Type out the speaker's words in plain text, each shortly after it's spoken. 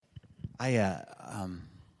I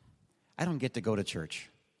don't get to go to church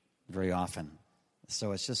very often,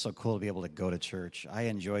 so it's just so cool to be able to go to church. I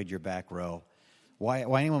enjoyed your back row. Why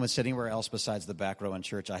anyone would sit anywhere else besides the back row in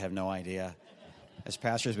church, I have no idea. As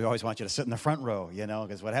pastors, we always want you to sit in the front row,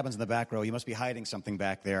 because what happens in the back row, you must be hiding something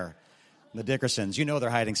back there. The Dickersons, they're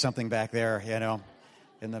hiding something back there,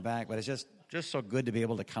 in the back. But it's just so good to be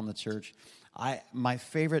able to come to church. My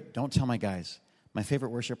favorite, don't tell my guys, my favorite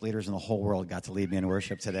worship leaders in the whole world got to lead me in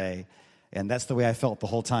worship today. And that's the way I felt the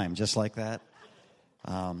whole time, just like that.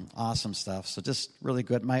 Awesome stuff. So just really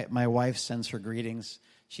good. My wife sends her greetings.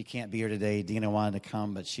 She can't be here today. Dina wanted to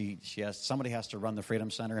come, but somebody has to run the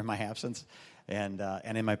Freedom Center in my absence and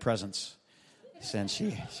in my presence. Since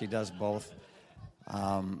she does both.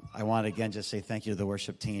 I want to again just say thank you to the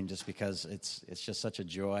worship team, just because it's just such a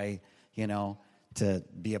joy, to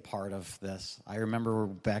be a part of this. I remember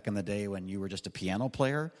back in the day when you were just a piano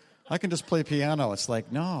player. I can just play piano. It's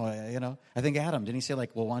like, no, I think Adam, didn't he say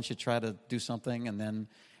like, well, why don't you try to do something? And then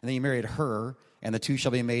you married her, and the two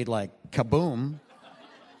shall be made like kaboom,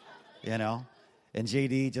 And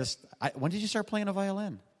JD when did you start playing a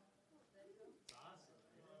violin?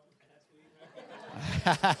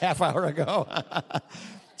 Half hour ago.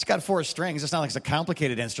 It's got 4 strings. It's not like it's a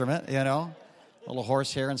complicated instrument, A little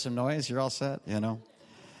horsehair and some noise. You're all set,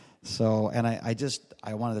 So, and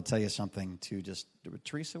I wanted to tell you something too.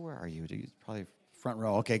 Teresa, where are you? Probably front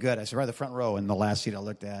row. Okay, good. I said right the front row in the last seat I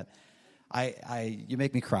looked at. You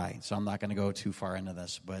make me cry, so I'm not going to go too far into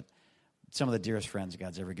this. But some of the dearest friends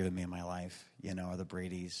God's ever given me in my life, are the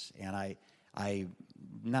Bradys. And I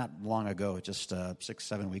not long ago, just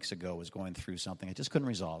 6-7 weeks ago, was going through something I just couldn't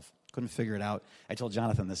resolve, couldn't figure it out. I told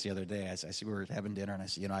Jonathan this the other day. I said, we were having dinner, and I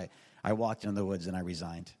said, I walked into the woods and I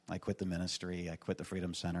resigned. I quit the ministry. I quit the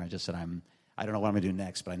Freedom Center. I just said, I don't know what I'm going to do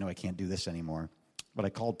next, but I know I can't do this anymore. But I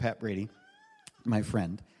called Pat Brady, my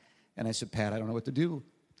friend, and I said, Pat, I don't know what to do.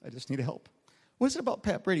 I just need help. What is it about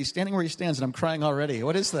Pat Brady standing where he stands, and I'm crying already?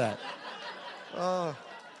 What is that? Oh.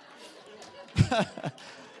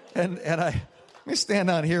 and let me stand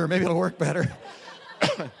on here. Maybe it'll work better.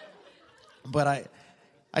 But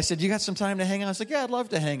I said, you got some time to hang out? I said, yeah, I'd love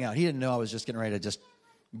to hang out. He didn't know I was just getting ready to just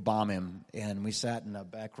bomb him. And we sat in a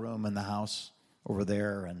back room in the house over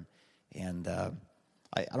there. And I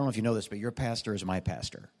don't know if you know this, but your pastor is my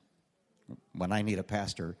pastor. When I need a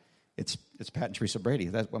pastor, it's Pat and Teresa Brady.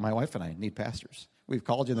 That's when my wife and I need pastors. We've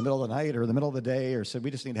called you in the middle of the night or in the middle of the day or said,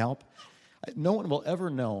 we just need help. No one will ever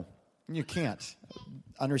know. You can't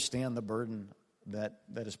understand the burden that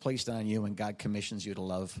is placed on you when God commissions you to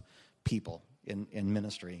love people in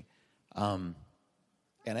ministry.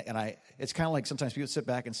 It's kind of like sometimes people sit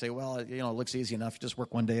back and say, well, it looks easy enough. You just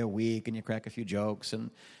work one day a week and you crack a few jokes and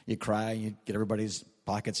you cry and you get everybody's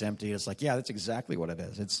pockets empty. It's like, yeah, that's exactly what it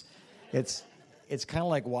is. It's kind of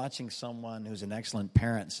like watching someone who's an excellent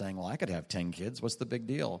parent saying, well, I could have 10 kids. What's the big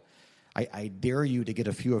deal? I dare you to get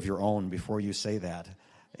a few of your own before you say that.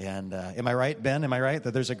 And am I right, Ben? Am I right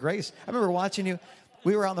that there's a grace? I remember watching you.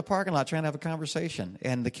 We were out in the parking lot trying to have a conversation,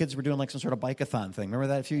 and the kids were doing like some sort of bike-a-thon thing. Remember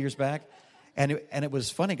that a few years back? And it was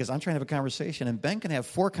funny because I'm trying to have a conversation, and Ben can have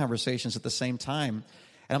 4 conversations at the same time.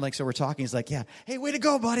 And I'm like, so we're talking. He's like, yeah. Hey, way to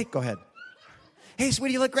go, buddy. Go ahead. Hey,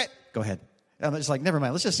 sweetie, you look great. Go ahead. And I'm just like, never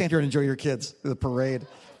mind. Let's just stand here and enjoy your kids, the parade,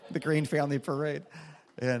 the Green family parade.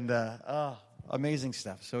 And, amazing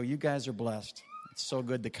stuff. So you guys are blessed. It's so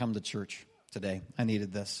good to come to church today. I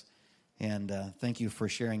needed this. And thank you for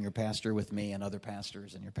sharing your pastor with me and other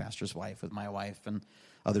pastors and your pastor's wife with my wife and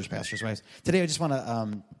others' pastors' wives. Today I just want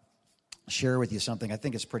to share with you something. I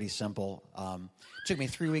think it's pretty simple. It took me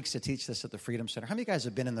 3 weeks to teach this at the Freedom Center. How many of you guys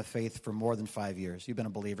have been in the faith for more than 5 years? You've been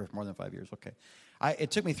a believer for more than 5 years? Okay.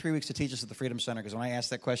 It took me 3 weeks to teach this at the Freedom Center because when I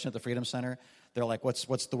asked that question at the Freedom Center, they're like,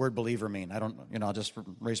 what's the word believer mean? I don't, I'll just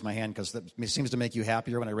raise my hand because it seems to make you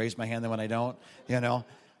happier when I raise my hand than when I don't,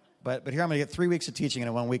 But here I'm going to get 3 weeks of teaching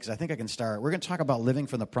in 1 week because I think I can start. We're going to talk about living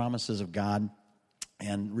from the promises of God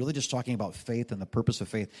and really just talking about faith and the purpose of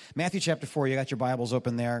faith. Matthew chapter 4, you got your Bibles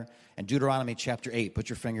open there, and Deuteronomy chapter 8. Put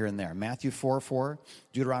your finger in there. Matthew 4:4,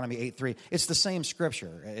 Deuteronomy 8:3. It's the same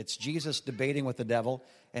scripture. It's Jesus debating with the devil,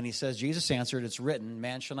 and he says, Jesus answered, it's written,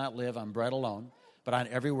 man shall not live on bread alone, but on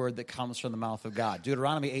every word that comes from the mouth of God.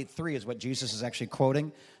 Deuteronomy 8:3 is what Jesus is actually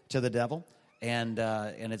quoting to the devil. And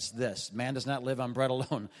it's this: man does not live on bread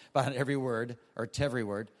alone, but on every word, or every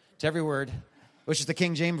word, which is the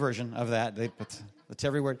King James version of that. It's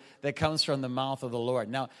every word that comes from the mouth of the Lord.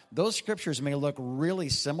 Now, those scriptures may look really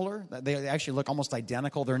similar. They actually look almost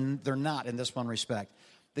identical. They're not in this one respect.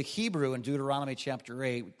 The Hebrew in Deuteronomy chapter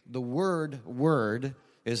 8, the word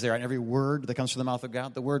is there, and every word that comes from the mouth of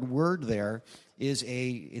God. The word word there is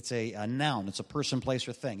a noun. It's a person, place,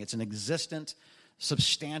 or thing. It's an existent,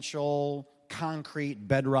 substantial, concrete,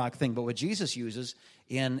 bedrock thing. But what Jesus uses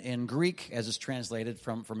in Greek, as it's translated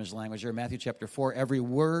from his language here, Matthew chapter 4, every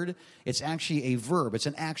word, it's actually a verb. It's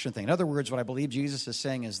an action thing. In other words, what I believe Jesus is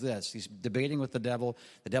saying is this. He's debating with the devil.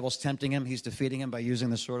 The devil's tempting him. He's defeating him by using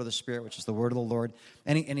the sword of the Spirit, which is the word of the Lord.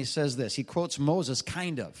 And he says this. He quotes Moses,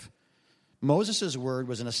 kind of. Moses' word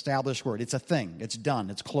was an established word. It's a thing. It's done.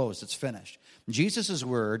 It's closed. It's finished. Jesus'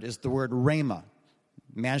 word is the word rhema.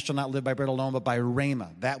 Man shall not live by bread alone, but by rhema,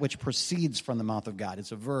 that which proceeds from the mouth of God.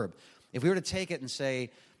 It's a verb. If we were to take it and say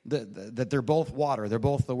that they're both water, they're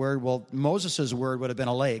both the word, well, Moses' word would have been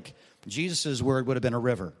a lake. Jesus' word would have been a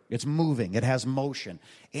river. It's moving. It has motion.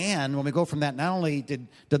 And when we go from that, not only did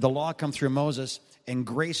the law come through Moses and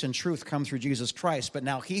grace and truth come through Jesus Christ, but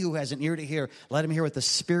now he who has an ear to hear, let him hear what the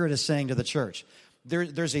Spirit is saying to the church.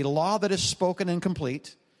 There's a law that is spoken and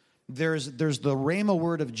complete. There's the rhema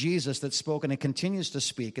word of Jesus that's spoken and continues to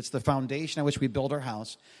speak. It's the foundation on which we build our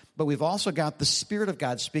house. But we've also got the Spirit of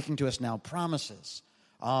God speaking to us now, promises,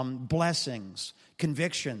 blessings,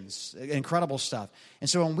 convictions, incredible stuff. And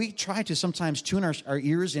so when we try to sometimes tune our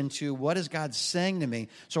ears into what is God saying to me,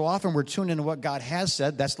 so often we're tuned into what God has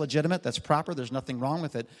said. That's legitimate. That's proper. There's nothing wrong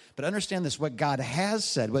with it. But understand this, what God has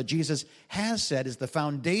said, what Jesus has said is the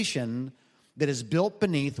foundation that is built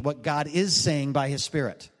beneath what God is saying by his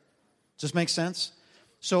Spirit. Does this make sense?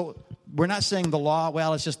 So we're not saying the law,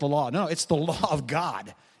 well, it's just the law. No, it's the law of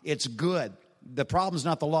God. It's good. The problem's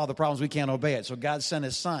not the law. The problem is we can't obey it. So God sent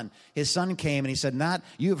his son. His son came and he said,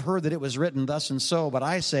 you've heard that it was written thus and so, but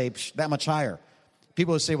I say that much higher.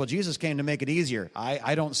 People would say, well, Jesus came to make it easier.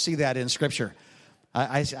 I don't see that in Scripture.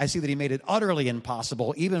 I see that he made it utterly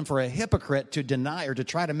impossible, even for a hypocrite to deny or to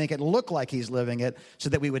try to make it look like he's living it, so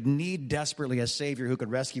that we would need desperately a Savior who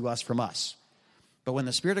could rescue us from us. But when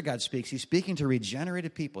the Spirit of God speaks, he's speaking to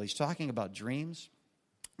regenerated people. He's talking about dreams,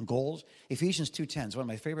 goals. Ephesians 2:10 is one of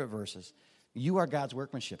my favorite verses. You are God's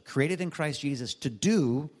workmanship, created in Christ Jesus to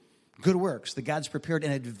do good works that God's prepared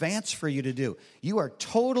in advance for you to do. You are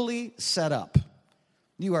totally set up.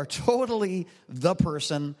 You are totally the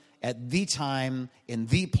person at the time, in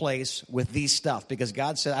the place, with the stuff. Because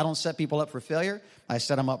God said, I don't set people up for failure. I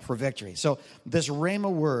set them up for victory. So this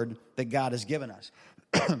rhema word that God has given us,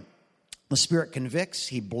 the Spirit convicts,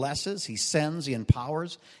 he blesses, he sends, he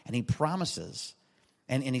empowers, and he promises.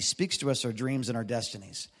 And he speaks to us our dreams and our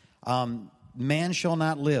destinies. Man shall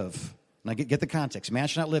not live. Now get the context. Man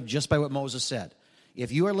shall not live just by what Moses said.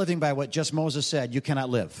 If you are living by what just Moses said, you cannot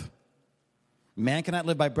live. Man cannot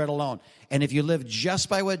live by bread alone. And if you live just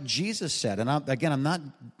by what Jesus said, and I'm not,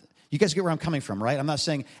 you guys get where I'm coming from, right? I'm not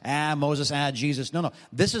saying, Moses, Jesus. No.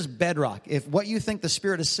 This is bedrock. If what you think the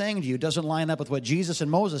Spirit is saying to you doesn't line up with what Jesus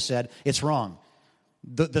and Moses said, it's wrong.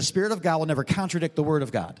 The Spirit of God will never contradict the Word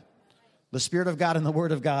of God. The Spirit of God and the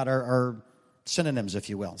Word of God are synonyms, if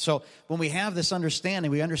you will. So when we have this understanding,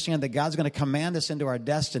 we understand that God's going to command us into our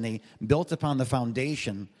destiny built upon the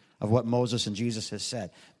foundation of what Moses and Jesus has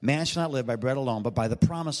said. Man shall not live by bread alone, but by the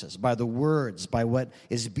promises, by the words, by what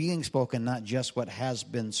is being spoken, not just what has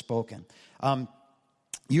been spoken.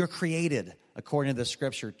 You're created, according to the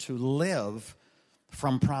Scripture, to live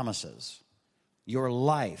from promises. Your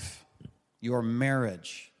life, your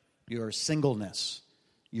marriage, your singleness,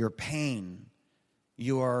 your pain,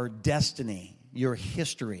 your destiny, your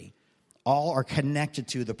history, all are connected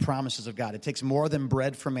to the promises of God. It takes more than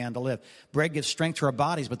bread for man to live. Bread gives strength to our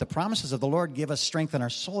bodies, but the promises of the Lord give us strength in our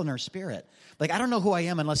soul and our spirit. Like, I don't know who I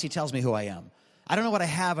am unless he tells me who I am. I don't know what I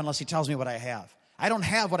have unless he tells me what I have. I don't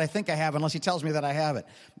have what I think I have unless he tells me that I have it.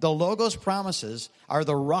 The Logos promises are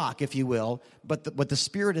the rock, if you will, but what the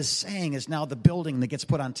Spirit is saying is now the building that gets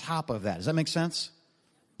put on top of that. Does that make sense?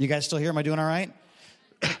 You guys still here? Am I doing all right?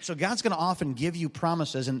 So God's going to often give you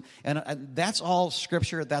promises, and that's all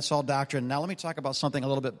Scripture, that's all doctrine. Now let me talk about something a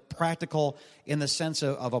little bit practical in the sense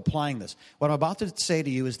of applying this. What I'm about to say to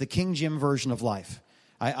you is the King Jim version of life.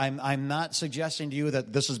 I'm not suggesting to you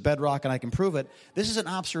that this is bedrock and I can prove it. This is an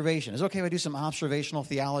observation. Is it okay if I do some observational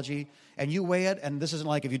theology and you weigh it? And this isn't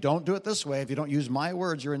like, if you don't do it this way, if you don't use my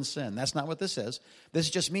words, you're in sin. That's not what this is. This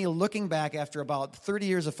is just me looking back after about 30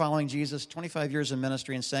 years of following Jesus, 25 years in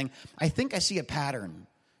ministry, and saying, I think I see a pattern.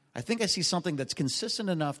 I think I see something that's consistent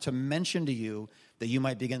enough to mention to you that you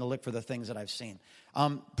might begin to look for the things that I've seen.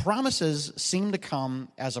 Promises seem to come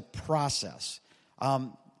as a process.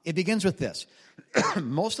 It begins with this.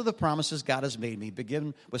 Most of the promises God has made me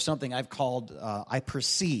begin with something I've called I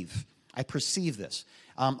perceive. I perceive this.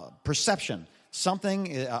 Perception,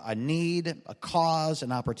 something, a need, a cause,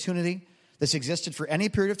 an opportunity. that's existed for any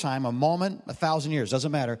period of time, a moment, 1,000 years,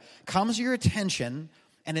 doesn't matter, comes to your attention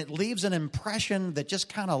and it leaves an impression that just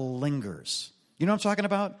kind of lingers. You know what I'm talking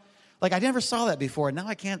about? Like, I never saw that before, and now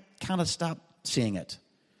I can't kind of stop seeing it.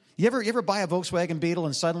 You ever buy a Volkswagen Beetle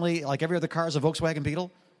and suddenly, like every other car is a Volkswagen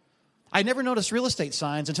Beetle? I never noticed real estate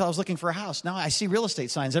signs until I was looking for a house. Now I see real estate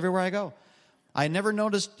signs everywhere I go. I never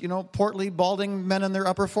noticed, portly, balding men in their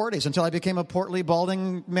upper 40s until I became a portly,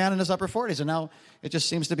 balding man in his upper 40s. And now it just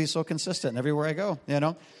seems to be so consistent everywhere I go,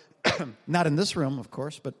 Not in this room, of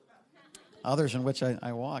course, but others in which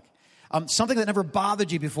I walk. Something that never bothered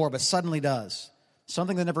you before but suddenly does.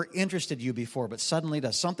 Something that never interested you before but suddenly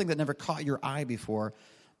does. Something that never caught your eye before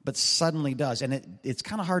but suddenly does. And it's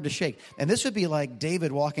kind of hard to shake. And this would be like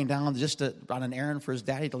David walking down just on an errand for his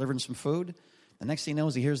daddy, delivering some food. The next thing he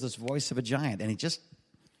knows, he hears this voice of a giant, and it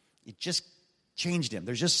just changed him.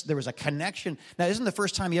 There was a connection. Now, isn't the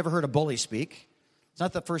first time you ever heard a bully speak? It's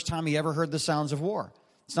not the first time he ever heard the sounds of war.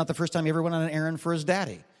 It's not the first time he ever went on an errand for his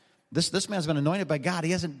daddy. This man's been anointed by God. He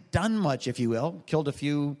hasn't done much, if you will. Killed a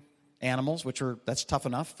few animals, that's tough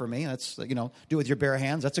enough for me. That's, do it with your bare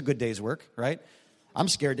hands. That's a good day's work, right? I'm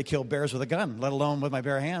scared to kill bears with a gun, let alone with my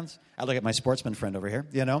bare hands. I look at my sportsman friend over here,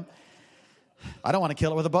 I don't want to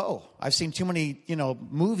kill it with a bow. I've seen too many,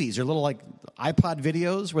 movies or little like iPod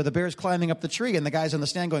videos where the bear's climbing up the tree and the guy's on the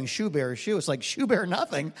stand going, shoo bear, shoo. It's like, shoo bear,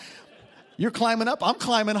 nothing. You're climbing up. I'm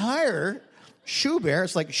climbing higher. Shoo bear.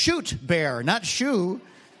 It's like, shoot bear, not shoo.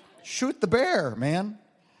 Shoot the bear, man.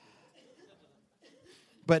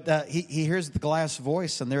 But he hears the glass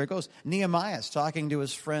voice, and there it goes. Nehemiah's talking to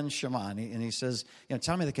his friend Shammah, and he says,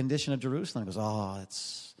 tell me the condition of Jerusalem. He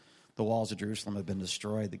goes, the walls of Jerusalem have been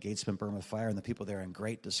destroyed. The gates have been burned with fire, and the people there are in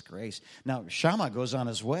great disgrace. Now, Shammah goes on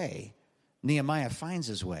his way. Nehemiah finds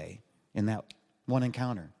his way in that one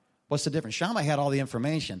encounter. What's the difference? Shammah had all the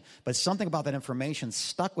information, but something about that information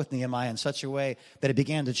stuck with Nehemiah in such a way that it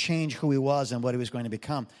began to change who he was and what he was going to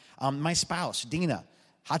become. My spouse, Dina,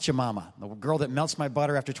 Hachamama, the girl that melts my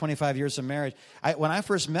butter after 25 years of marriage. When I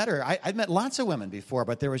first met her, I'd met lots of women before,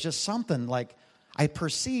 but there was just something like I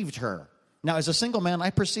perceived her. Now, as a single man, I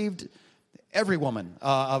perceived every woman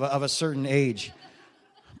of a certain age.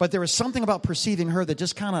 But there was something about perceiving her that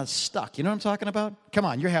just kind of stuck. You know what I'm talking about? Come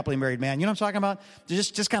on, you're a happily married man. You know what I'm talking about?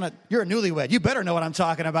 Just kind of, you're a newlywed. You better know what I'm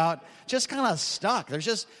talking about. Just kind of stuck.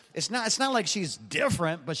 It's not like she's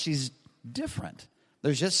different, but she's different.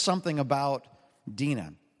 There's just something about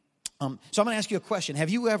Dina. So I'm going to ask you a question.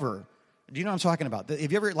 Do you know what I'm talking about?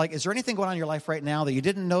 Have you ever, is there anything going on in your life right now that you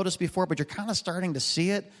didn't notice before, but you're kind of starting to see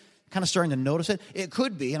it? Kind of starting to notice it? It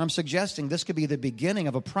could be, and I'm suggesting this could be the beginning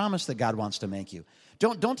of a promise that God wants to make you.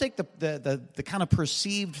 Don't take the kind of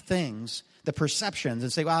perceived things, the perceptions,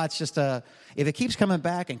 and say, well, it's just if it keeps coming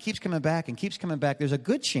back and keeps coming back and keeps coming back, there's a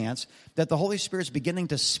good chance that the Holy Spirit's beginning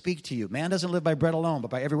to speak to you. Man doesn't live by bread alone, but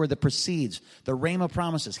by every word that proceeds. The rhema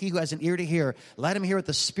promises. He who has an ear to hear, let him hear what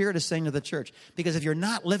the Spirit is saying to the church. Because if you're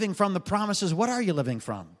not living from the promises, what are you living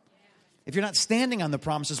from? If you're not standing on the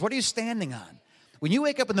promises, what are you standing on? When you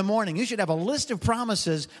wake up in the morning, you should have a list of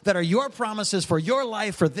promises that are your promises for your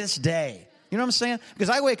life for this day. You know what I'm saying? Because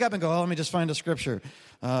I wake up and go, let me just find a scripture.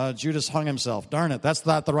 Judas hung himself. Darn it, that's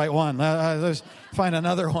not the right one. Let's find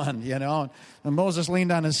another one, And Moses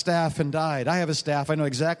leaned on his staff and died. I have a staff. I know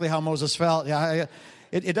exactly how Moses felt.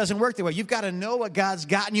 It doesn't work that way. You've got to know what God's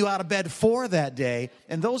gotten you out of bed for that day.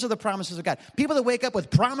 And those are the promises of God. People that wake up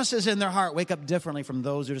with promises in their heart wake up differently from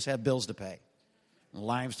those who just have bills to pay,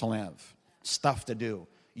 lives to live, stuff to do.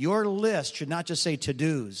 Your list should not just say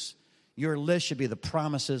to-dos. Your list should be the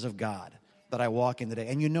promises of God that I walk in today.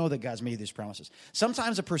 And you know that God's made these promises.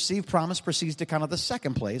 Sometimes a perceived promise proceeds to kind of the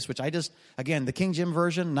second place, which again, the King James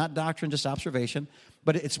Version, not doctrine, just observation.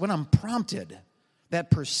 But it's when I'm prompted. That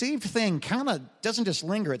perceived thing kind of doesn't just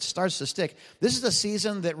linger, it starts to stick. This is a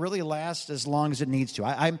season that really lasts as long as it needs to.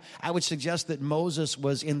 I would suggest that Moses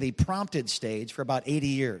was in the prompted stage for about 80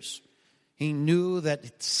 years. He knew that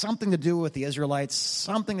it's something to do with the Israelites,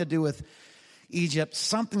 something to do with Egypt,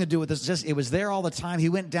 something to do with this. It was there all the time. He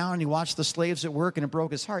went down and he watched the slaves at work and it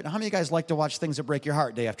broke his heart. Now, how many of you guys like to watch things that break your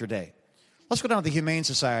heart day after day? Let's go down to the Humane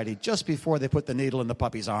Society just before they put the needle in the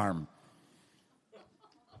puppy's arm.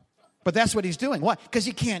 But that's what he's doing. Why? Because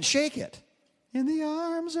he can't shake it. In the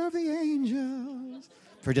arms of the angels.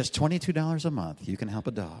 For just $22 a month, you can help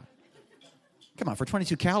a dog. Come on, for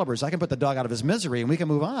 22 calibers, I can put the dog out of his misery and we can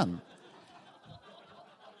move on.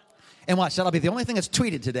 And watch, that'll be the only thing that's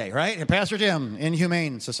tweeted today, right? And Pastor Jim in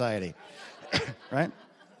Humane Society, right?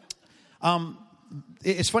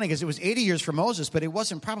 It's funny because it was 80 years for Moses, but it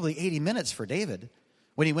wasn't probably 80 minutes for David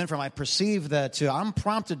when he went from I perceive that to I'm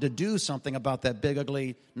prompted to do something about that big,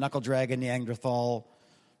 ugly, knuckle-dragging Neanderthal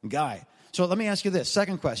guy. So let me ask you this.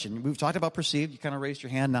 Second question. We've talked about perceived. You kind of raised your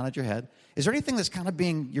hand, nodded your head. Is there anything that's kind of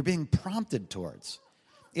you're being prompted towards?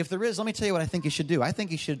 If there is, let me tell you what I think you should do. I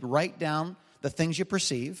think you should write down the things you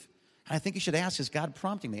perceive. And I think you should ask, is God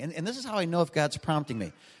prompting me? And this is how I know if God's prompting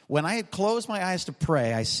me. When I close my eyes to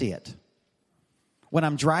pray, I see it. When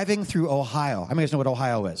I'm driving through Ohio, how many of you guys know what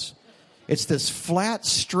Ohio is? It's this flat,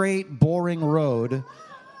 straight, boring road.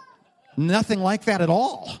 Nothing like that at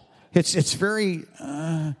all. It's very,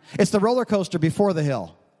 it's the roller coaster before the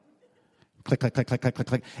hill. Click, click, click, click, click, click,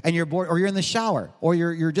 click. And you're bored, or you're in the shower, or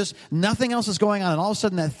you're just, nothing else is going on, and all of a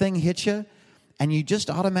sudden that thing hits you, and you just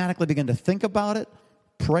automatically begin to think about it,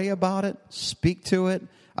 pray about it, speak to it,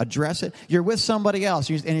 address it. You're with somebody else,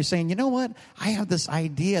 and you're saying, you know what? I have this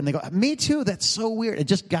idea. And they go, me too. That's so weird. It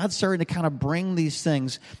just, God's starting to kind of bring these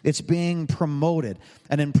things. It's being promoted.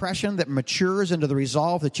 An impression that matures into the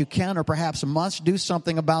resolve that you can or perhaps must do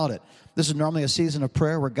something about it. This is normally a season of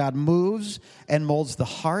prayer where God moves and molds the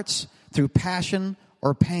hearts through passion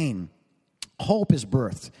or pain. Hope is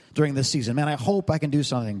birthed during this season. Man, I hope I can do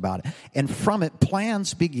something about it. And from it,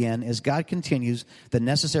 plans begin as God continues the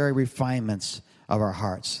necessary refinements of our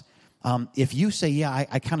hearts. If you say, yeah,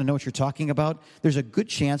 I kind of know what you're talking about, there's a good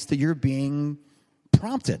chance that you're being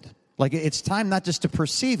prompted. Like, it's time not just to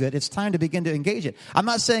perceive it, it's time to begin to engage it. I'm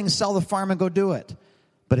not saying sell the farm and go do it,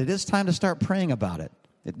 but it is time to start praying about it.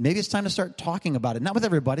 Maybe it's time to start talking about it. Not with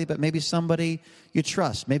everybody, but maybe somebody you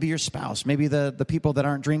trust. Maybe your spouse. Maybe the people that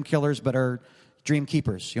aren't dream killers but are dream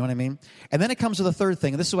keepers. You know what I mean? And then it comes to the third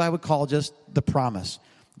thing. And this is what I would call just the promise.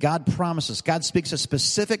 God promises. God speaks a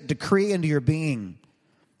specific decree into your being.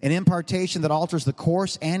 An impartation that alters the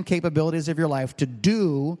course and capabilities of your life to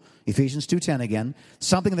do, Ephesians 2:10 again,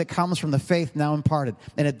 something that comes from the faith now imparted.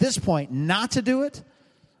 And at this point, not to do it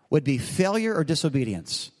would be failure or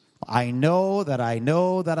disobedience. I know that I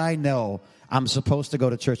know that I know I'm supposed to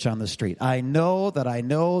go to church on the street. I know that I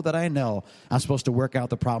know that I know I'm supposed to work out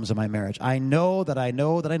the problems of my marriage. I know that I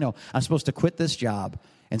know that I know I'm supposed to quit this job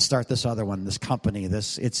and start this other one, this company.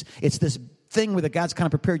 It's this thing where God's kind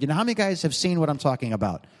of prepared you. Now, how many guys have seen what I'm talking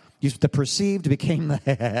about? The perceived became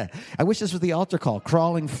the... I wish this was the altar call,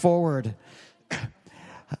 crawling forward.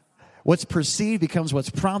 What's perceived becomes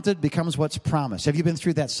what's prompted, becomes what's promised. Have you been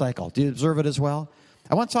through that cycle? Do you observe it as well?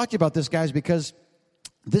 I want to talk to you about this, guys, because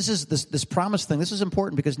this promise thing, this is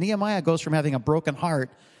important because Nehemiah goes from having a broken heart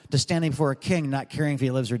to standing before a king, not caring if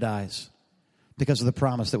he lives or dies because of the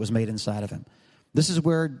promise that was made inside of him. This is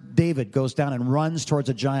where David goes down and runs towards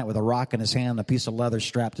a giant with a rock in his hand, a piece of leather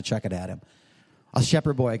strapped to chuck it at him. A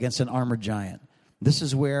shepherd boy against an armored giant. This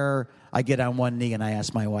is where I get on one knee and I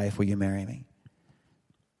ask my wife, will you marry me?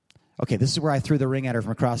 Okay, this is where I threw the ring at her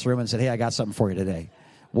from across the room and said, hey, I got something for you today.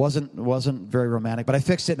 Wasn't very romantic, but I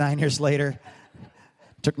fixed it 9 years later.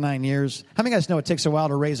 Took 9 years. How many of you guys know it takes a while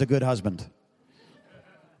to raise a good husband?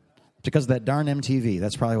 Because of that darn MTV.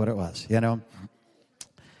 That's probably what it was, you know.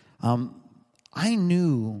 I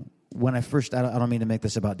knew when I first, I don't mean to make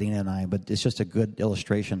this about Dina and I, but it's just a good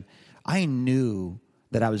illustration. I knew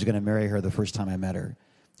that I was going to marry her the first time I met her.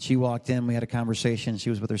 She walked in, we had a conversation. She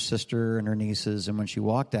was with her sister and her nieces, and when she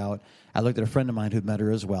walked out, I looked at a friend of mine who'd met her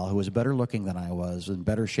as well, who was better looking than I was, in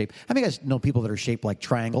better shape. How many of you guys know people that are shaped like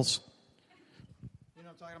triangles? You know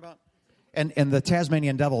what I'm talking about? And the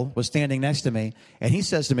Tasmanian devil was standing next to me, and he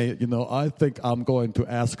says to me, you know, I think I'm going to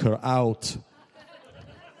ask her out.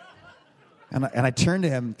 And I turned to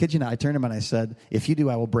him, kid you not, I turned to him and I said, if you do,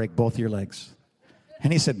 I will break both your legs.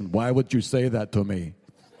 And he said, why would you say that to me?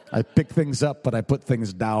 I pick things up, but I put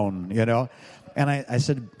things down, you know. And I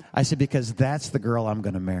said, because that's the girl I'm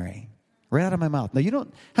going to marry. Right out of my mouth. Now, you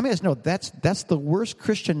don't, how many of you guys know that's the worst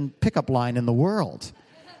Christian pickup line in the world?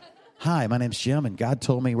 Hi, my name's Jim, and God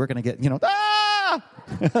told me we're going to get, you know,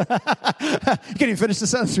 you can't even finish the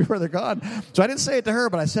sentence before they're gone. So I didn't say it to her,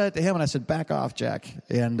 but I said it to him, and I said, back off, Jack.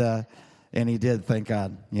 And he did, thank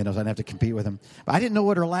God. You know, so I didn't have to compete with him. But I didn't know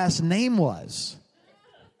what her last name was.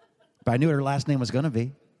 But I knew what her last name was going to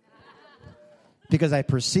be. Because I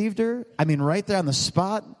perceived her, right there on the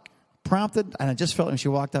spot, prompted, and I just felt when she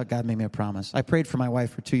walked out, God made me a promise. I prayed for my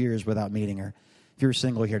wife for 2 years without meeting her. If you're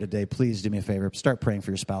single here today, please do me a favor. Start praying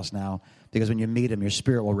for your spouse now. Because when you meet him, your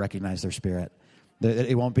spirit will recognize their spirit.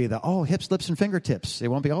 It won't be hips, lips, and fingertips. It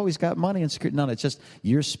won't be, he's got money and security. No, it's just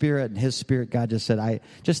your spirit and his spirit. God just said,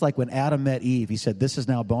 just like when Adam met Eve, he said, this is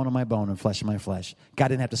now bone of my bone and flesh of my flesh. God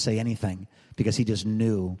didn't have to say anything because he just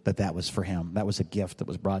knew that was for him. That was a gift that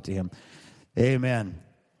was brought to him. Amen.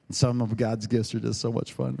 Some of God's gifts are just so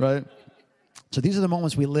much fun, right? So these are the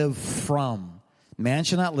moments we live from. Man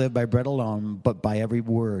shall not live by bread alone, but by every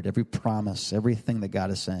word, every promise, everything that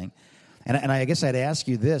God is saying. And I guess I'd ask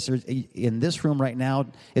you this. In this room right now,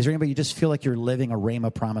 is there anybody you just feel like you're living a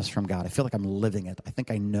rhema promise from God? I feel like I'm living it. I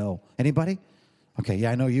think I know. Anybody? Okay,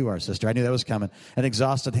 yeah, I know you are, sister. I knew that was coming. An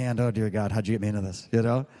exhausted hand, oh, dear God, how'd you get me into this? You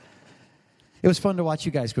know? It was fun to watch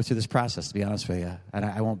you guys go through this process, to be honest with you. And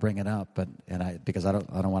I won't bring it up, because I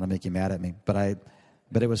don't want to make you mad at me. But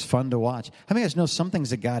it was fun to watch. How many of you guys know some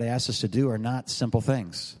things that God asks us to do are not simple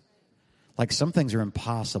things? Like some things are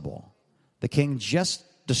impossible. The king just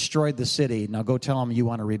destroyed the city. Now go tell him you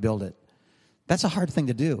want to rebuild it. That's a hard thing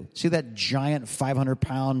to do. See that giant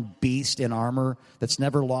 500-pound beast in armor that's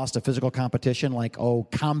never lost a physical competition, like,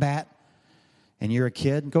 combat, and you're a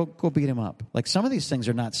kid? Go beat him up. Like, some of these things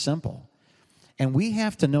are not simple. And we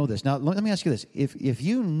have to know this. Now, let me ask you this. If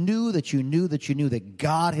you knew that you knew that you knew that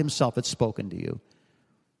God himself had spoken to you,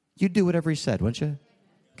 you'd do whatever he said, wouldn't you?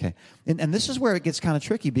 Okay. And this is where it gets kind of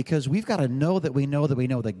tricky, because we've got to know that we know that we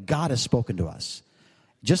know that God has spoken to us.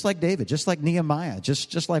 Just like David, just like Nehemiah,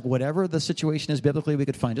 just like whatever the situation is biblically we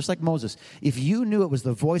could find, just like Moses. If you knew it was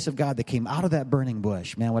the voice of God that came out of that burning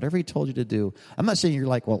bush, man, whatever he told you to do. I'm not saying you're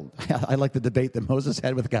like, well, I like the debate that Moses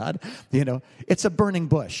had with God. You know, it's a burning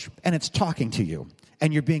bush, and it's talking to you,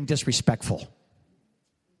 and you're being disrespectful.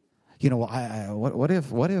 You know, what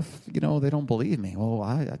if you know, they don't believe me? Well,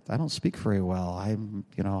 I don't speak very well. I'm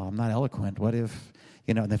not eloquent. What if,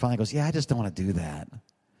 you know? And they finally goes, yeah, I just don't want to do that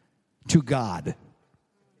to God.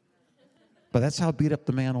 But that's how beat up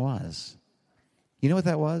the man was. You know what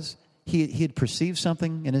that was? He had perceived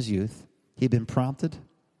something in his youth. He had been prompted,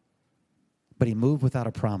 but he moved without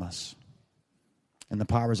a promise and the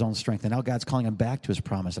power of his own strength. And now God's calling him back to his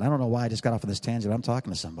promise. And I don't know why I just got off on this tangent. I'm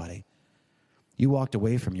talking to somebody. You walked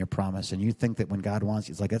away from your promise, and you think that when God wants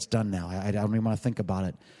you, it's like, that's done now. I don't even want to think about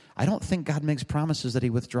it. I don't think God makes promises that he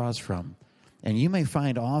withdraws from. And you may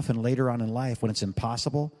find often later on in life when it's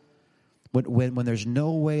impossible, when there's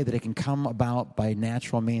no way that it can come about by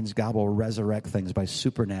natural means, God will resurrect things by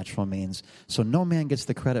supernatural means. So no man gets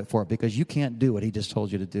the credit for it, because you can't do what he just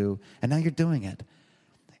told you to do, and now you're doing it.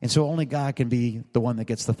 And so only God can be the one that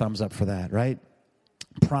gets the thumbs up for that, right?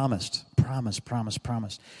 Promised.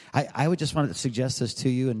 I would just want to suggest this to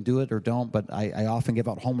you, and do it or don't, but I often give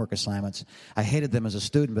out homework assignments. I hated them as a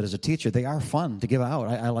student, but as a teacher, they are fun to give out.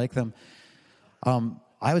 I like them.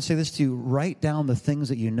 I would say this to you: write down the things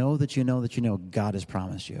that you know God has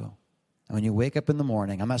promised you. And when you wake up in the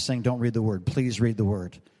morning, I'm not saying don't read the Word. Please read the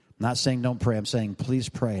Word. I'm not saying don't pray. I'm saying please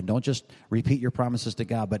pray. And don't just repeat your promises to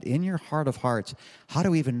God. But in your heart of hearts, how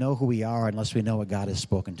do we even know who we are unless we know what God has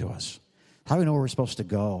spoken to us? How do we know where we're supposed to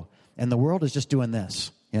go? And the world is just doing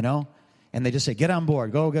this, you know? And they just say, get on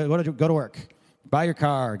board. Go to work. Buy your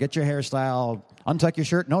car. Get your hairstyle. Untuck your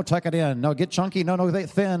shirt. No, tuck it in. No, get chunky. No,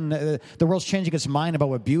 thin. The world's changing its mind about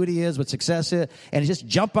what beauty is, what success is. And just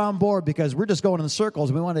jump on board, because we're just going in circles.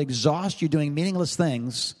 And we want to exhaust you doing meaningless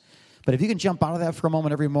things. But if you can jump out of that for a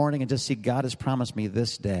moment every morning and just see, God has promised me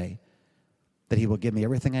this day that he will give me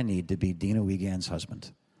everything I need to be Dina Wiegand's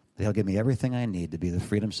husband. That he'll give me everything I need to be the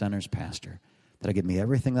Freedom Center's pastor. That he'll give me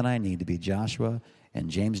everything that I need to be Joshua and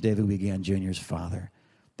James David Wiegand Jr.'s father.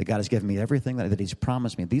 That God has given me everything that he's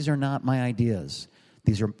promised me. These are not my ideas.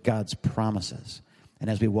 These are God's promises. And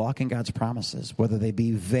as we walk in God's promises, whether they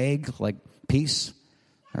be vague, like peace,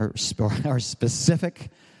 or specific,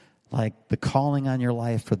 like the calling on your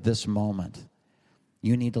life for this moment,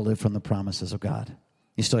 you need to live from the promises of God.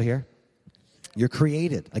 You still here? You're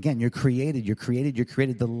created. Again, you're created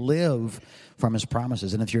to live from his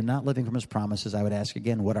promises. And if you're not living from his promises, I would ask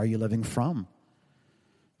again, what are you living from?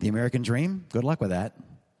 The American dream? Good luck with that.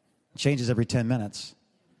 It changes every 10 minutes.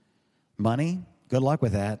 Money? Good luck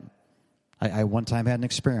with that. I one time had an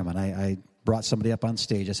experiment. I brought somebody up on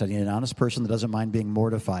stage. I said, you need an honest person that doesn't mind being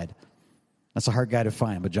mortified. That's a hard guy to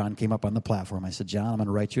find, but John came up on the platform. I said, John, I'm going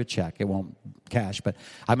to write you a check. It won't cash, but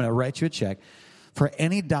I'm going to write you a check for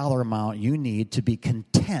any dollar amount you need to be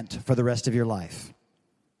content for the rest of your life.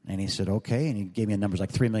 And he said, okay. And he gave me a number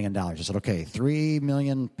like $3 million. I said, okay, 3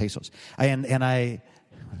 million pesos. And I,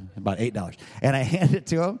 about $8. And I handed it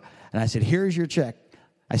to him, and I said, here's your check.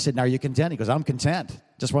 I said, now are you content? He goes, I'm content.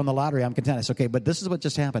 Just won the lottery. I'm content. I said, okay, but this is what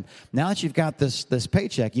just happened. Now that you've got this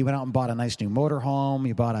paycheck, you went out and bought a nice new motorhome,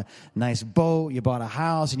 you bought a nice boat, you bought a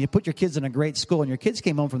house, and you put your kids in a great school. And your kids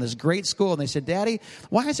came home from this great school, and they said, Daddy,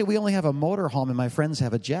 why is it we only have a motorhome and my friends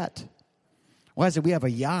have a jet? Why is it we have a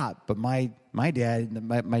yacht, but my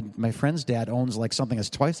friend's dad owns like something that's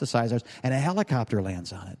twice the size of ours, and a helicopter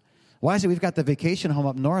lands on it? Why is it we've got the vacation home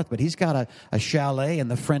up north, but he's got a chalet in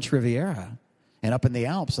the French Riviera and up in the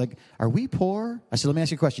Alps? Like, are we poor? I said, let me ask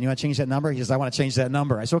you a question. You want to change that number? He says, I want to change that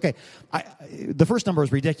number. I said, okay. The first number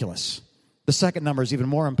is ridiculous. The second number is even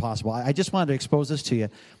more impossible. I just wanted to expose this to you,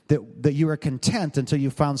 that you are content until you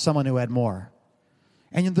found someone who had more.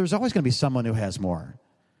 And there's always going to be someone who has more.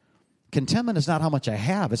 Contentment is not how much I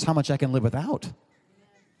have, it's how much I can live without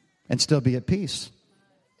and still be at peace.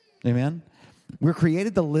 Amen? We're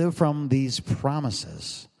created to live from these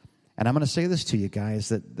promises. And I'm going to say this to you guys,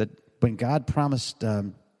 that when God promised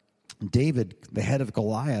David, the head of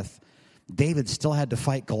Goliath, David still had to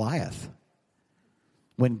fight Goliath.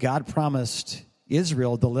 When God promised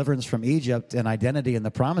Israel deliverance from Egypt and identity in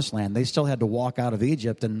the promised land, they still had to walk out of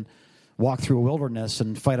Egypt and walk through a wilderness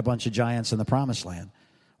and fight a bunch of giants in the promised land.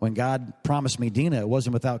 When God promised me Dina, it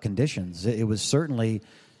wasn't without conditions. It was certainly,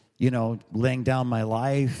 laying down my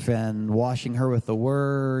life and washing her with the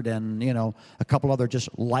word and, a couple other just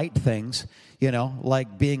light things,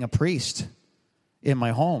 like being a priest in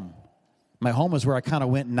my home. My home is where I kind of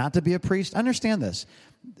went not to be a priest. Understand this.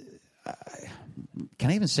 Can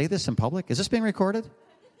I even say this in public? Is this being recorded?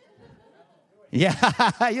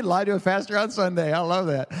 Yeah, you lied to a pastor on Sunday. I love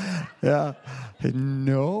that. Yeah.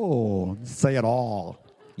 No, say it all.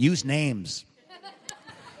 Use names.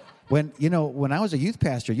 When I was a youth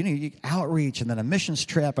pastor, you outreach and then a missions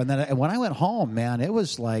trip. And when I went home, man, it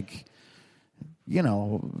was like,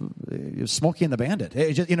 Smokey and the Bandit.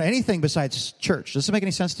 It just, anything besides church. Does this make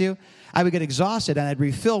any sense to you? I would get exhausted and I'd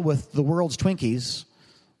refill with the world's Twinkies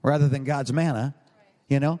rather than God's manna.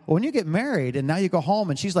 When you get married and now you go home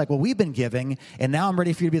and she's like, well, we've been giving and now I'm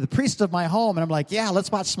ready for you to be the priest of my home. And I'm like, yeah,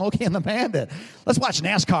 let's watch Smokey and the Bandit. Let's watch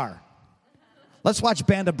NASCAR. Let's watch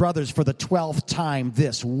Band of Brothers for the 12th time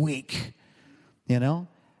this week. And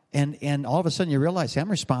all of a sudden you realize, hey,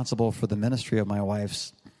 I'm responsible for the ministry of my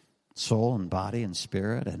wife's soul and body and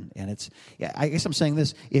spirit. And it's, I guess I'm saying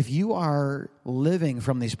this. If you are living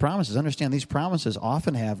from these promises, understand these promises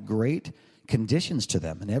often have great conditions to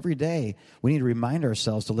them. And every day we need to remind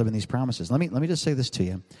ourselves to live in these promises. Let me just say this to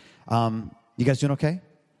you. You guys doing okay?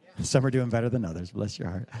 Yeah. Some are doing better than others. Bless your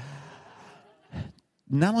heart.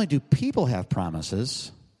 Not only do people have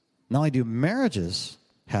promises, not only do marriages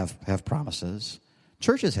have promises,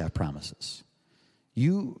 churches have promises.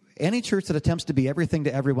 Any church that attempts to be everything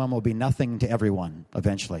to everyone will be nothing to everyone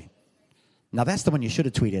eventually. Now, that's the one you should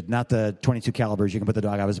have tweeted, not the 22 calibers. You can put the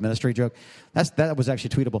dog out of his ministry joke. That was actually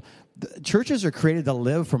tweetable. Churches are created to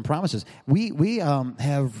live from promises. We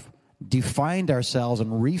have defined ourselves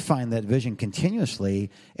and refined that vision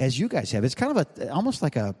continuously, as you guys have. It's kind of almost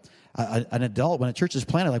like an adult when a church is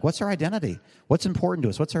planted. Like, what's our identity? What's important to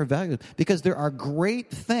us? What's our value? Because there are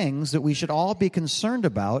great things that we should all be concerned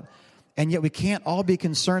about, and yet we can't all be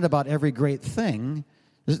concerned about every great thing.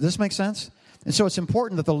 Does this make sense? And so it's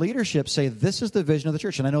important that the leadership say, this is the vision of the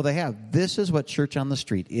church. And I know they have. This is what Church on the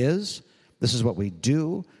Street is. This is what we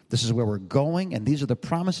do. This is where we're going. And these are the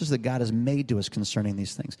promises that God has made to us concerning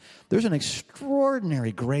these things. There's an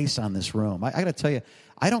extraordinary grace on this room. I got to tell you,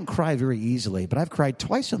 I don't cry very easily, but I've cried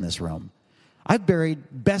twice in this room. I've buried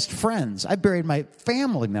best friends. I've buried my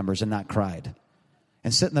family members and not cried.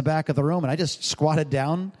 And sit in the back of the room, and I just squatted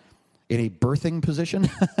down in a birthing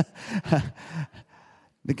position.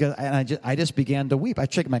 Because I just began to weep. I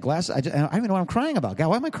checked my glasses. I don't even know what I'm crying about. God,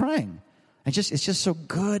 why am I crying? It's just so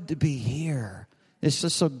good to be here. It's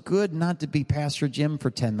just so good not to be Pastor Jim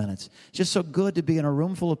for 10 minutes. It's just so good to be in a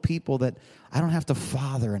room full of people that I don't have to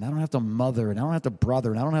father, and I don't have to mother, and I don't have to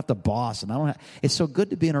brother, and I don't have to boss, and it's so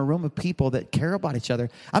good to be in a room of people that care about each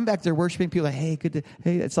other. I'm back there worshiping people like, hey,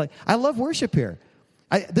 it's like, I love worship here.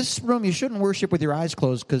 This room, you shouldn't worship with your eyes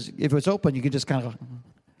closed, because if it's open, you can just kind of...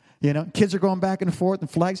 kids are going back and forth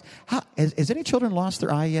and flags. Has any children lost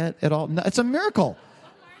their eye yet at all? No, it's a miracle.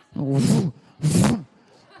 I'm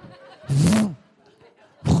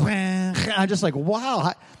just like,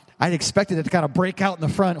 wow. I expected it to kind of break out in the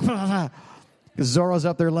front. Zorro's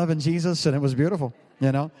up there loving Jesus, and it was beautiful,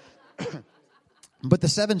 But the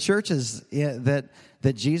 7 churches that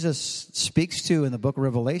Jesus speaks to in the book of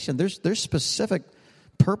Revelation, there's specific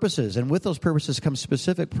purposes, and with those purposes come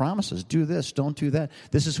specific promises. Do this, don't do that.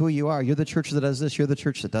 This is who you are. You're the church that does this. You're the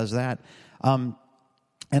church that does that. And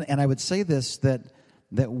I would say this, that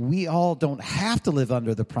we all don't have to live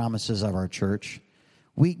under the promises of our church.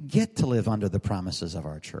 We get to live under the promises of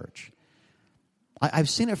our church. I've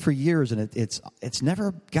seen it for years, and it's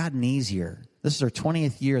never gotten easier. This is our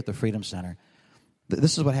 20th year at the Freedom Center.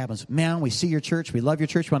 This is what happens. Man, we see your church. We love your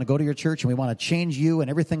church. We want to go to your church, and we want to change you and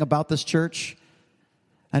everything about this church.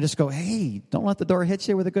 I just go, hey, don't let the door hit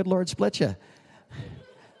you where the good Lord split you.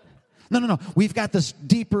 No. We've got this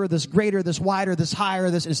deeper, this greater, this wider, this higher.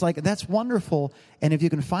 It's like, that's wonderful. And if you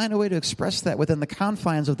can find a way to express that within the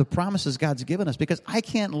confines of the promises God's given us, because I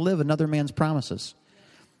can't live another man's promises.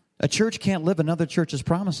 A church can't live another church's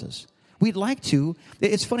promises. We'd like to.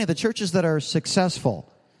 It's funny, the churches that are successful,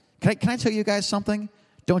 can I tell you guys something?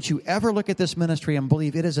 Don't you ever look at this ministry and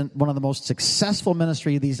believe it isn't one of the most successful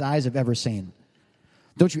ministry these eyes have ever seen.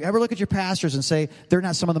 Don't you ever look at your pastors and say they're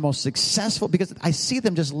not some of the most successful, because I see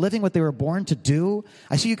them just living what they were born to do.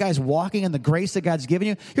 I see you guys walking in the grace that God's given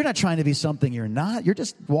you. You're not trying to be something you're not. You're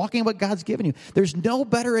just walking in what God's given you. There's no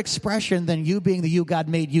better expression than you being the you God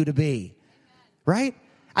made you to be. Right?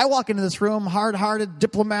 I walk into this room, hard-hearted,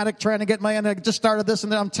 diplomatic, trying to get and I just started this,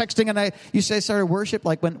 and then I'm texting, and you say started worship,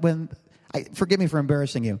 like when forgive me for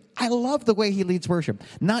embarrassing you. I love the way he leads worship.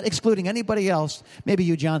 Not excluding anybody else, maybe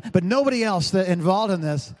you, John, but nobody else that involved in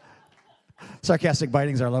this. Sarcastic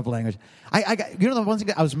biting is our love language. The one thing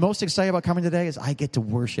that I was most excited about coming today is I get to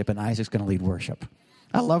worship, and Isaac's going to lead worship.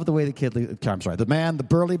 I love the way the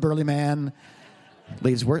burly man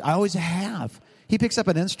leads worship. I always have. He picks up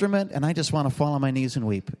an instrument, and I just want to fall on my knees and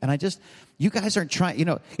weep. And you guys aren't trying,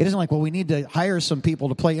 it isn't like, well, we need to hire some people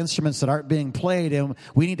to play instruments that aren't being played, and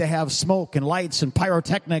we need to have smoke and lights and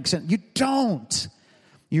pyrotechnics. And you don't.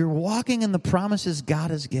 You're walking in the promises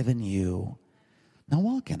God has given you. Now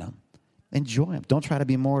walk in them. Enjoy them. Don't try to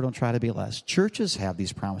be more. Don't try to be less. Churches have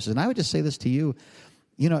these promises. And I would just say this to you.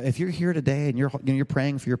 If you're here today and you're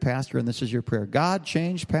praying for your pastor, and this is your prayer, God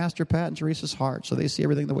changed Pastor Pat and Teresa's heart so they see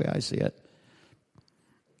everything the way I see it.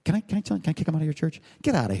 Can I kick them out of your church?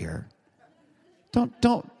 Get out of here.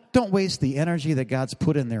 Don't waste the energy that God's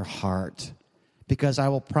put in their heart, because I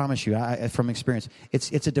will promise you, from experience,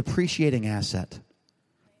 it's a depreciating asset.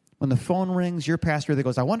 When the phone rings, your pastor that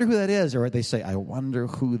goes, I wonder who that is, or they say, I wonder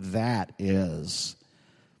who that is.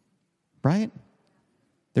 Right?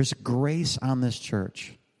 There's grace on this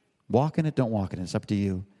church. Walk in it, don't walk in it. It's up to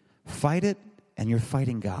you. Fight it, and you're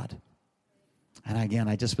fighting God. And again,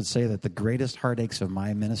 I just would say that the greatest heartaches of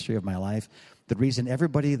my ministry, of my life, the reason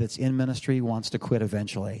everybody that's in ministry wants to quit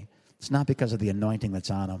eventually, it's not because of the anointing that's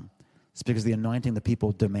on them. It's because of the anointing that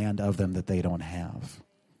people demand of them that they don't have.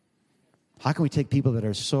 How can we take people that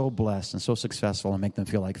are so blessed and so successful and make them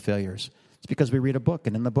feel like failures? It's because we read a book,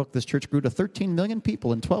 and in the book, this church grew to 13 million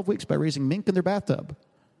people in 12 weeks by raising mink in their bathtub.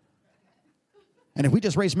 And if we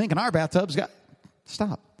just raise mink in our bathtubs,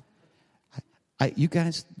 stop. You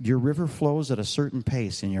guys, your river flows at a certain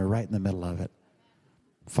pace, and you're right in the middle of it.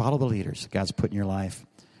 Follow the leaders God's put in your life.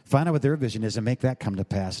 Find out what their vision is and make that come to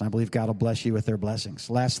pass. And I believe God will bless you with their blessings.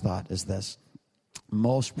 Last thought is this.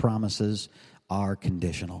 Most promises are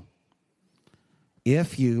conditional.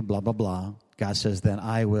 If you blah, blah, blah, God says, then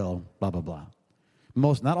I will blah, blah, blah.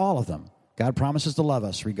 Not all of them. God promises to love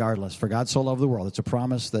us regardless. For God so loved the world. It's a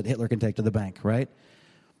promise that Hitler can take to the bank, right?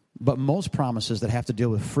 But most promises that have to deal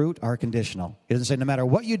with fruit are conditional. It doesn't say, no matter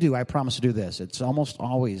what you do, I promise to do this. It's almost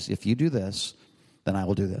always, if you do this, then I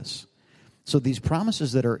will do this. So these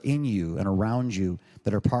promises that are in you and around you,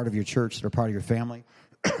 that are part of your church, that are part of your family,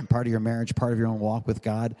 part of your marriage, part of your own walk with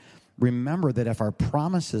God, remember that if our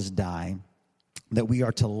promises die, that we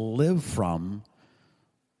are to live from,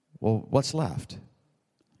 well, what's left?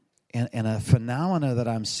 And a phenomena that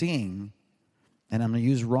I'm seeing, and I'm going to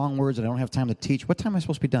use wrong words, and I don't have time to teach. What time am I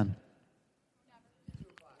supposed to be done?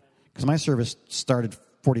 Because my service started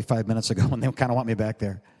 45 minutes ago, and they kind of want me back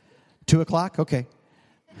there. 2 o'clock? Okay.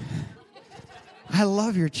 I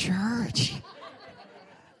love your church. I'm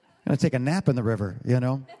going to take a nap in the river,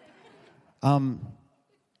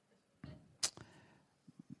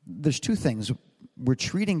 There's two things. We're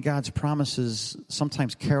treating God's promises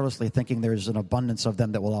sometimes carelessly, thinking there's an abundance of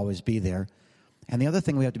them that will always be there. And the other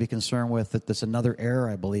thing we have to be concerned with, that there's another error,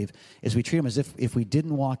 I believe, is we treat them as if we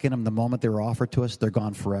didn't walk in them the moment they were offered to us, they're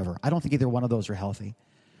gone forever. I don't think either one of those are healthy.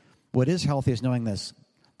 What is healthy is knowing this.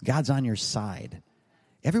 God's on your side.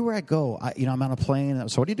 Everywhere I go, I'm on a plane.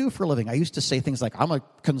 So what do you do for a living? I used to say things like, I'm a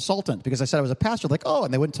consultant, because I said I was a pastor. Like, oh,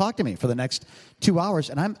 and they wouldn't talk to me for the next 2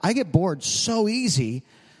 hours. And I get bored so easy.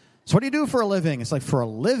 So what do you do for a living? It's like, for a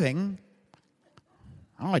living?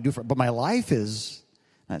 I don't know what I do but my life is...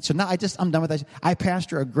 So now I'm done with that. I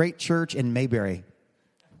pastor a great church in Mayberry.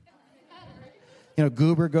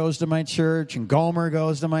 Goober goes to my church, and Gomer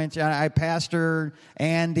goes to my church. I pastor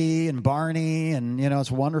Andy and Barney, and, it's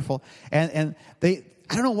wonderful. And they,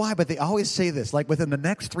 I don't know why, but they always say this, like within the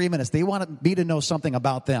next 3 minutes, they want me to know something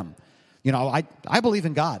about them. I believe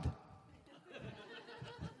in God.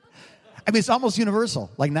 I mean, it's almost universal.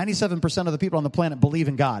 Like 97% of the people on the planet believe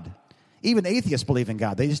in God. Even atheists believe in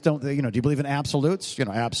God. They just don't, do you believe in absolutes?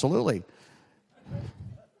 Absolutely.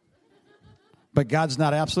 But God's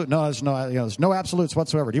not absolute. No, there's no absolutes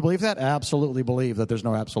whatsoever. Do you believe that? Absolutely believe that there's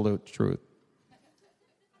no absolute truth.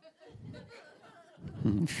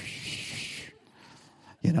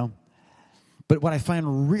 But what I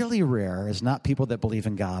find really rare is not people that believe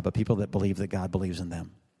in God, but people that believe that God believes in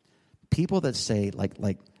them. People that say, like,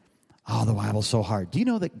 oh, the Bible's so hard. Do you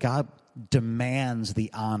know that God demands the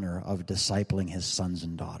honor of discipling his sons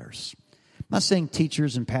and daughters? I'm not saying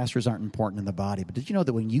teachers and pastors aren't important in the body, but did you know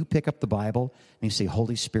that when you pick up the Bible and you say,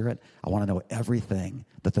 Holy Spirit, I want to know everything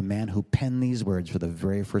that the man who penned these words for the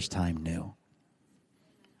very first time knew.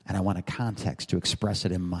 And I want a context to express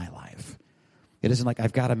it in my life. It isn't like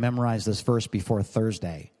I've got to memorize this verse before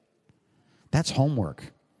Thursday. That's homework.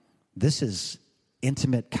 This is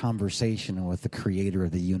intimate conversation with the creator of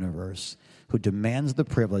the universe who demands the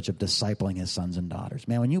privilege of discipling his sons and daughters.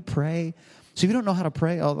 Man, when you pray, so if you don't know how to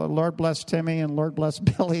pray, oh, Lord bless Timmy and Lord bless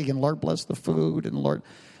Billy and Lord bless the food and Lord,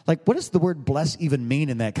 like what does the word bless even mean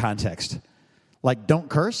in that context? Like don't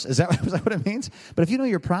curse? Is that what it means? But if you know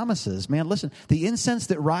your promises, man, listen, the incense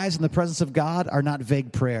that rise in the presence of God are not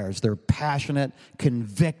vague prayers. They're passionate,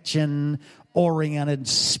 conviction-oriented,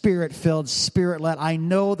 spirit-filled, spirit-led. I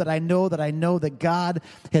know that God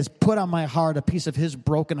has put on my heart a piece of his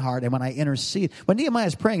broken heart. And when I intercede, when Nehemiah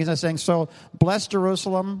is praying, he's not saying, so bless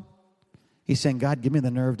Jerusalem. He's saying, God, give me the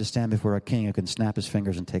nerve to stand before a king who can snap his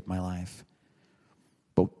fingers and take my life.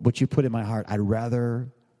 But what you put in my heart, I'd rather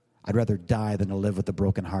die than to live with the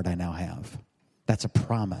broken heart I now have. That's a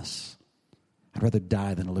promise. I'd rather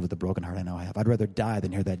die than to live with the broken heart I now have. I'd rather die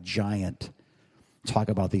than hear that giant talk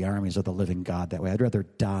about the armies of the living God that way. I'd rather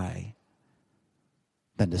die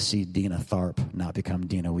than to see Dina Tharp not become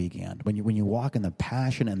Dina Wiegand. When you walk in the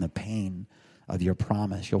passion and the pain of your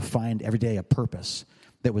promise, you'll find every day a purpose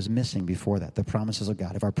that was missing before that, the promises of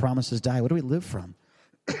God. If our promises die, what do we live from?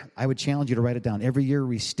 I would challenge you to write it down. Every year,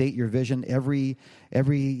 restate your vision. Every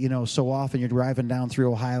so often you're driving down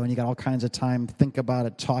through Ohio and you got all kinds of time. Think about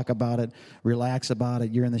it, talk about it, relax about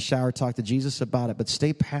it. You're in the shower, talk to Jesus about it. But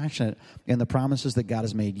stay passionate in the promises that God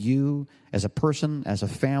has made you as a person, as a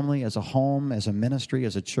family, as a home, as a ministry,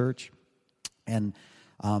 as a church. And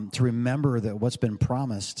to remember that what's been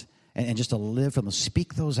promised and just to live from them.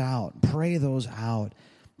 Speak those out. Pray those out.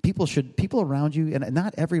 People around you, and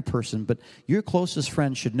not every person, but your closest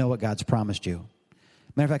friends should know what God's promised you.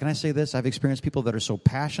 Matter of fact, can I say this? I've experienced people that are so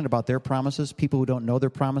passionate about their promises, people who don't know their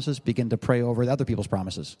promises begin to pray over other people's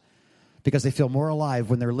promises because they feel more alive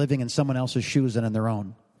when they're living in someone else's shoes than in their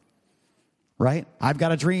own. Right? I've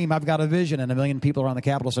got a dream, I've got a vision, and 1 million people around the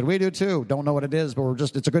Capitol said, we do too. Don't know what it is, but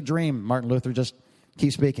it's a good dream. Martin Luther just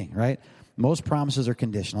keeps speaking, right? Most promises are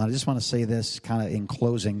conditional. I just want to say this kind of in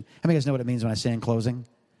closing. How many of you guys know what it means when I say in closing?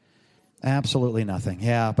 Absolutely nothing.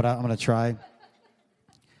 Yeah, but I'm going to try.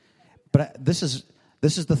 But this is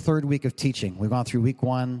the third week of teaching. We've gone through week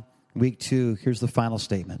 1, week 2. Here's the final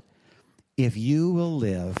statement. If you will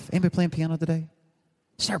live... Anybody playing piano today?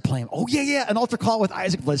 Start playing. Oh, yeah. An altar call with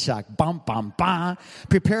Isaac Blitzock. Bum, bum, bum.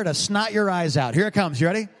 Prepare to snot your eyes out. Here it comes. You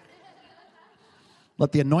ready?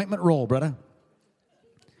 Let the anointment roll, brother.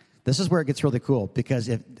 This is where it gets really cool. Because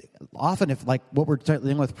if what we're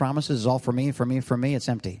dealing with promises is all for me, it's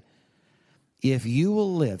empty. If you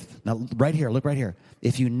will live, now right here, look right here.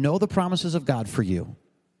 If you know the promises of God for you,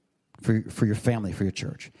 for your family, for your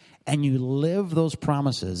church, and you live those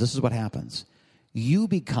promises, this is what happens. You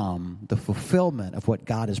become the fulfillment of what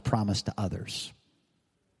God has promised to others.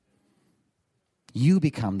 You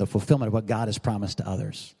become the fulfillment of what God has promised to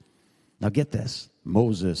others. Now get this.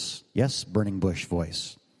 Moses, yes, burning bush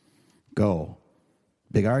voice. Go.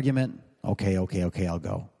 Big argument. Okay, I'll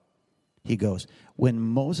go. He goes. When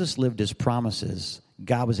Moses lived his promises,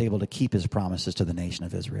 God was able to keep his promises to the nation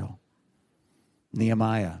of Israel.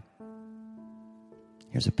 Nehemiah,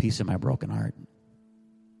 here's a piece of my broken heart.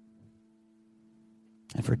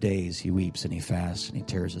 And for days he weeps and he fasts and he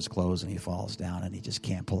tears his clothes and he falls down and he just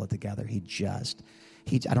can't pull it together. I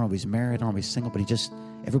don't know if he's married, I don't know if he's single, but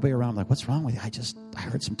everybody around him like, what's wrong with you? I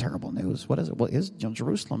heard some terrible news. What is it? Well,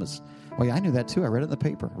 Jerusalem is, well, yeah, I knew that too. I read it in the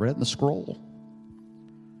paper, I read it in the scroll.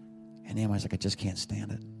 And Nehemiah's like, I just can't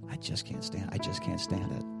stand it. I just can't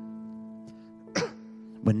stand it.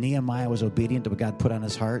 When Nehemiah was obedient to what God put on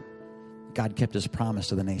his heart, God kept his promise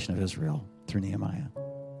to the nation of Israel through Nehemiah.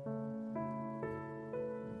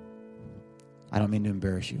 I don't mean to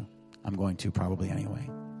embarrass you. I'm going to probably anyway.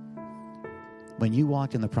 When you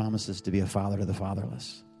walked in the promises to be a father to the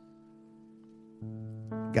fatherless,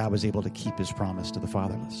 God was able to keep his promise to the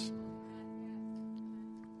fatherless.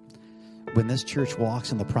 When this church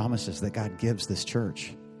walks in the promises that God gives this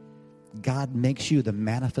church, God makes you the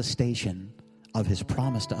manifestation of his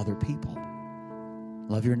promise to other people.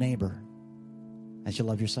 Love your neighbor as you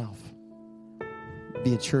love yourself.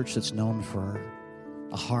 Be a church that's known for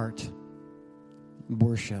a heart,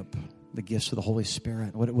 worship, the gifts of the Holy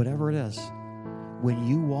Spirit, whatever it is. when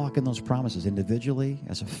you walk in those promises individually,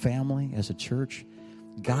 as a family, as a church,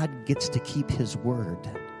 God gets to keep his word.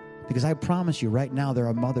 Because I promise you right now there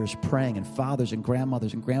are mothers praying and fathers and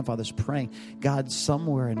grandmothers and grandfathers praying. God,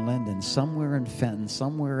 somewhere in Linden, somewhere in Fenton,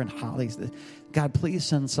 somewhere in Holly, God, please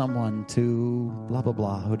send someone to blah, blah,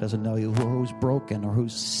 blah, who doesn't know you, or who's broken, or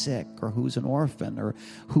who's sick, or who's an orphan, or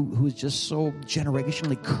who's just so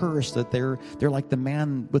generationally cursed that they're like the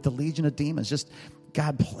man with the legion of demons. Just,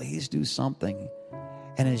 God, please do something.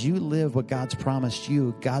 And as you live what God's promised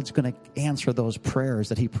you, God's going to answer those prayers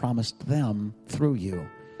that he promised them through you.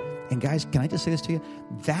 And guys, can I just say this to you?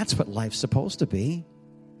 That's what life's supposed to be.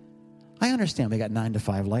 I understand we got 9 to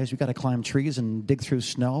 5 lives. We got to climb trees and dig through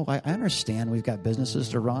snow. I understand we've got businesses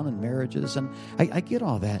to run and marriages, and I get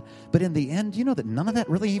all that. But in the end, you know that none of that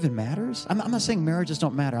really even matters? I'm not saying marriages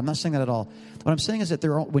don't matter. I'm not saying that at all. What I'm saying is that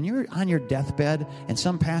when you're on your deathbed and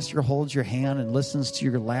some pastor holds your hand and listens to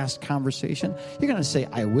your last conversation, you're going to say,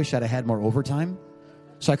 I wish I'd have had more overtime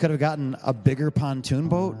so I could have gotten a bigger pontoon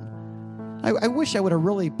boat. I wish I would have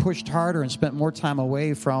really pushed harder and spent more time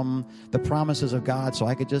away from the promises of God so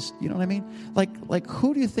I could just, you know what I mean? Like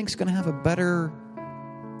who do you think is going to have a better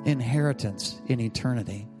inheritance in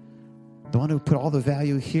eternity? The one who put all the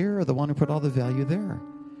value here or the one who put all the value there?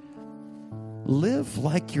 Live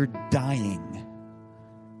like you're dying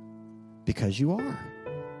because you are.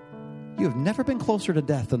 You have never been closer to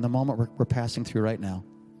death than the moment we're passing through right now.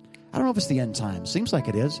 I don't know if it's the end time. Seems like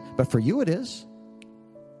it is, but for you it is.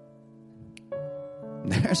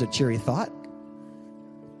 There's a cheery thought,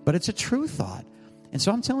 but it's a true thought. And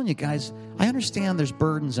so I'm telling you guys, I understand there's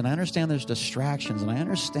burdens, and I understand there's distractions, and I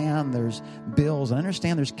understand there's bills, and I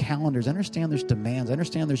understand there's calendars, I understand there's demands, I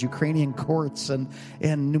understand there's Ukrainian courts and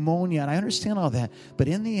pneumonia, and I understand all that. But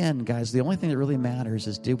in the end, guys, the only thing that really matters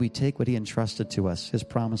is, did we take what he entrusted to us, his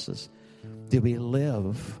promises? Did we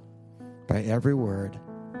live by every word,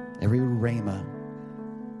 every rhema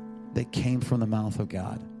that came from the mouth of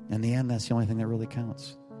God? In the end, that's the only thing that really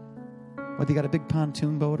counts. Whether you got a big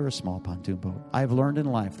pontoon boat or a small pontoon boat. I've learned in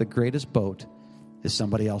life the greatest boat is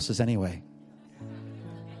somebody else's anyway.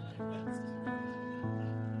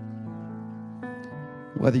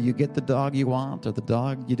 Whether you get the dog you want or the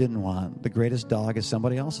dog you didn't want, the greatest dog is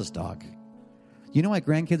somebody else's dog. You know why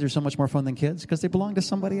grandkids are so much more fun than kids? Because they belong to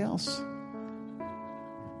somebody else.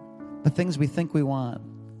 The things we think we want,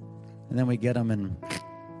 and then we get them and,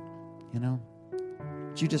 you know.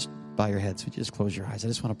 Would you just bow your heads? Would you just close your eyes? I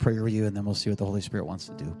just want to pray over you, and then we'll see what the Holy Spirit wants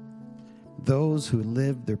to do. Those who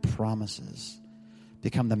live their promises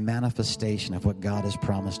become the manifestation of what God has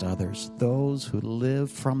promised others. Those who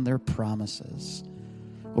live from their promises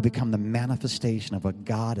will become the manifestation of what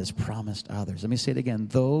God has promised others. Let me say it again.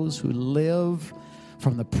 Those who live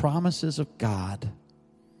from the promises of God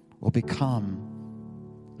will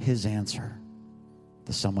become his answer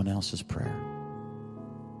to someone else's prayer.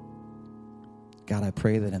 God, I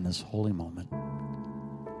pray that in this holy moment,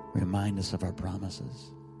 remind us of our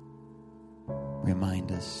promises.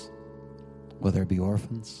 Remind us, whether it be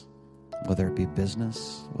orphans, whether it be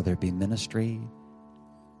business, whether it be ministry,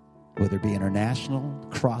 whether it be international,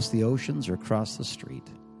 across the oceans or across the street,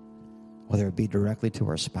 whether it be directly to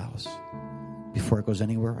our spouse, before it goes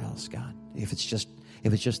anywhere else, God. If it's just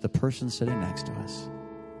the person sitting next to us,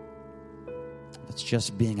 if it's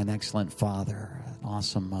just being an excellent father, an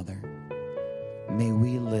awesome mother, may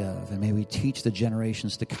we live and may we teach the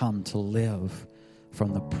generations to come to live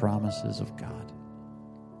from the promises of God.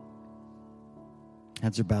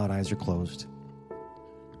 Heads are bowed, eyes are closed.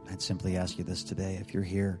 I'd simply ask you this today. If you're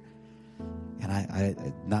here, and I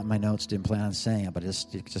not in my notes, didn't plan on saying it, but it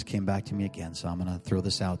just came back to me again, so I'm going to throw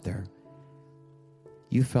this out there.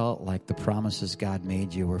 You felt like the promises God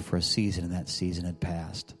made you were for a season, and that season had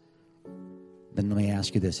passed. Then let me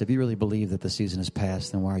ask you this. If you really believe that the season has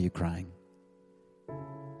passed, then why are you crying?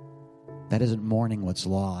 That isn't mourning what's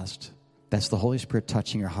lost. That's the Holy Spirit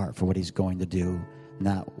touching your heart for what he's going to do,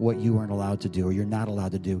 not what you weren't allowed to do or you're not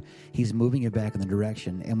allowed to do. He's moving you back in the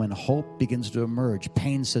direction. And when hope begins to emerge,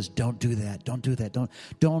 pain says, don't do that, don't do that,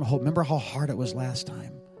 don't hope. Remember how hard it was last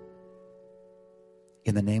time.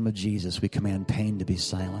 In the name of Jesus, we command pain to be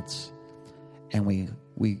silenced. And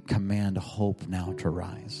we command hope now to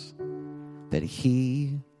rise. That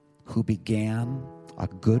he who began a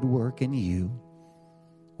good work in you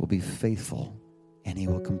will be faithful, and he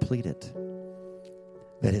will complete it.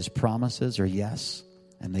 That his promises are yes,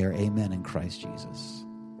 and they are amen in Christ Jesus.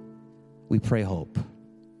 We pray hope,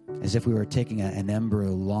 as if we were taking an embryo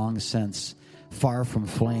long since, far from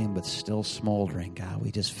flame, but still smoldering. God,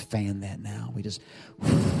 we just fan that now. We just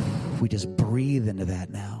breathe into that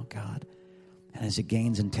now, God. And as it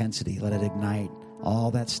gains intensity, let it ignite all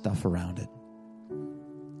that stuff around it.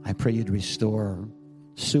 I pray you'd restore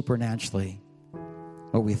supernaturally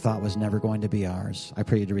what we thought was never going to be ours. I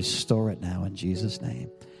pray you to restore it now in Jesus'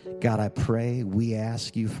 name. God, I pray, we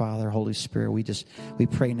ask you, Father, Holy Spirit, we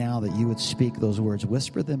pray now that you would speak those words.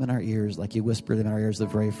 Whisper them in our ears like you whispered them in our ears the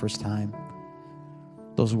very first time.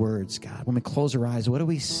 Those words, God. When we close our eyes, what do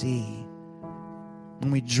we see?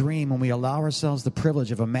 When we dream, when we allow ourselves the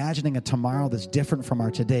privilege of imagining a tomorrow that's different from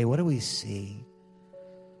our today, what do we see?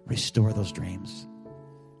 Restore those dreams.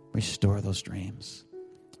 Restore those dreams.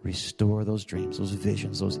 Restore those dreams, those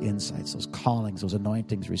visions, those insights, those callings, those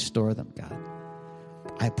anointings. Restore them, God.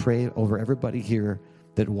 I pray over everybody here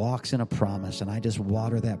that walks in a promise, and I just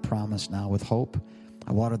water that promise now with hope.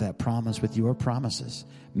 I water that promise with your promises.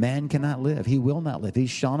 Man cannot live. He will not live. He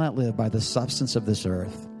shall not live by the substance of this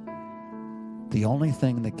earth. The only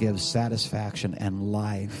thing that gives satisfaction and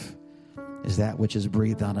life is that which is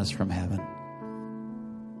breathed on us from heaven.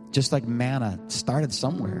 Just like manna started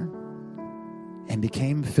somewhere and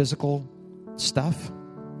became physical stuff,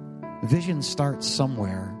 visions start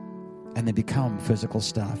somewhere and they become physical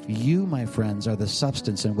stuff. You, my friends, are the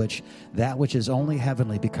substance in which that which is only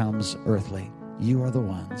heavenly becomes earthly. You are the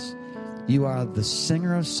ones. You are the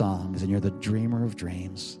singer of songs, and you're the dreamer of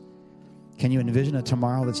dreams. Can you envision a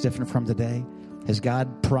tomorrow that's different from today? Has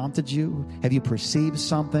God prompted you? Have you perceived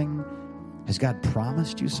something? Has God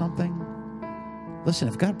promised you something? Listen,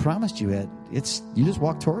 if God promised you it, you just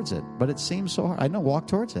walk towards it. But it seems so hard. I know, walk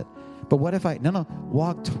towards it. But what if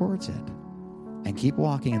walk towards it. And keep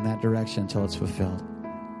walking in that direction until it's fulfilled.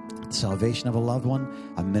 The salvation of a loved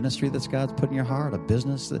one, a ministry that's God's put in your heart, a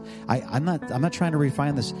business. I'm not trying to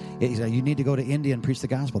refine this. You need to go to India and preach the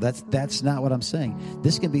gospel. That's not what I'm saying.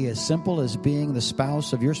 This can be as simple as being the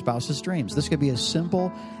spouse of your spouse's dreams. This could be as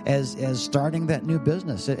simple as starting that new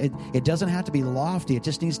business. It doesn't have to be lofty. It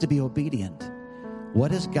just needs to be obedient.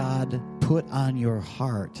 What has God put on your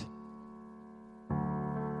heart?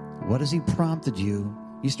 What has he prompted you?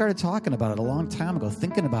 You started talking about it a long time ago,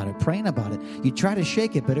 thinking about it, praying about it. You try to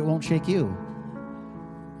shake it, but it won't shake you.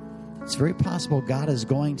 It's very possible God is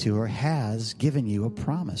going to or has given you a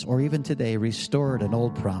promise, or even today restored an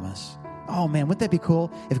old promise. Oh, man, wouldn't that be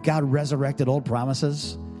cool if God resurrected old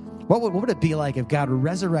promises? What would it be like if God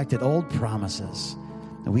resurrected old promises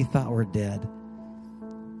that we thought were dead?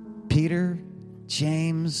 Peter,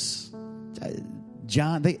 James,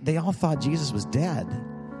 John, they all thought Jesus was dead.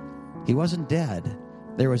 He wasn't dead.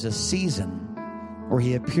 There was a season where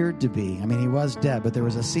he appeared to be. I mean, he was dead, but there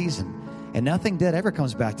was a season. And nothing dead ever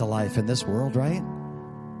comes back to life in this world, right?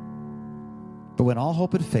 But when all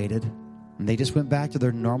hope had faded, and they just went back to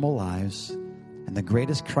their normal lives, and the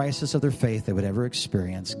greatest crisis of their faith they would ever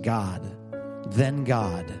experience, then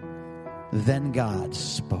God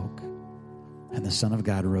spoke, and the Son of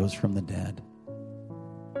God rose from the dead.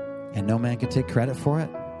 And no man could take credit for it.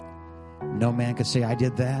 No man could say, I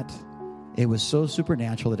did that. It was so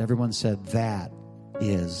supernatural that everyone said, that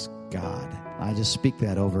is God. I just speak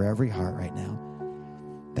that over every heart right now.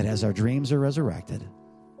 That as our dreams are resurrected,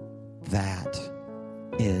 that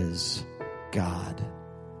is God.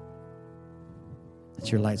 Let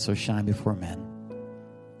your light so shine before men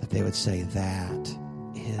that they would say, that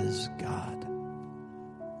is God.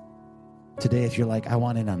 Today, if you're like, I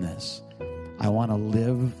want in on this. I want to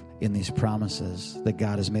live in these promises that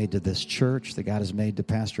God has made to this church, that God has made to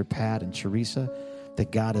Pastor Pat and Teresa,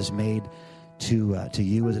 that God has made to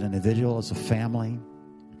you as an individual, as a family.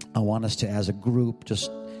 I want us to, as a group,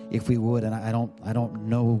 just if we would, and I don't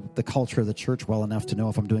know the culture of the church well enough to know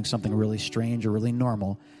if I'm doing something really strange or really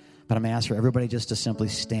normal, but I'm asking for everybody just to simply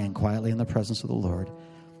stand quietly in the presence of the Lord.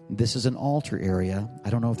 This is an altar area.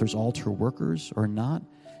 I don't know if there's altar workers or not.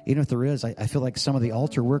 Even if there is, I feel like some of the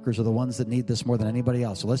altar workers are the ones that need this more than anybody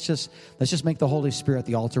else. So let's just make the Holy Spirit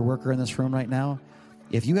the altar worker in this room right now.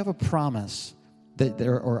 If you have a promise that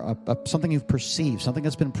or something you've perceived, something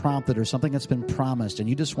that's been prompted or something that's been promised, and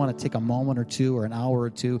you just want to take a moment or two or an hour or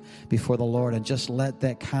two before the Lord and just let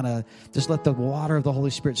the water of the Holy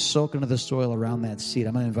Spirit soak into the soil around that seed.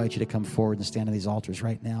 I'm going to invite you to come forward and stand on these altars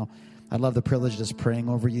right now. I'd love the privilege of just praying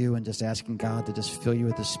over you and just asking God to just fill you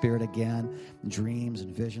with the Spirit again, dreams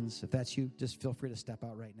and visions. If that's you, just feel free to step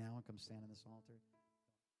out right now and come stand on this altar.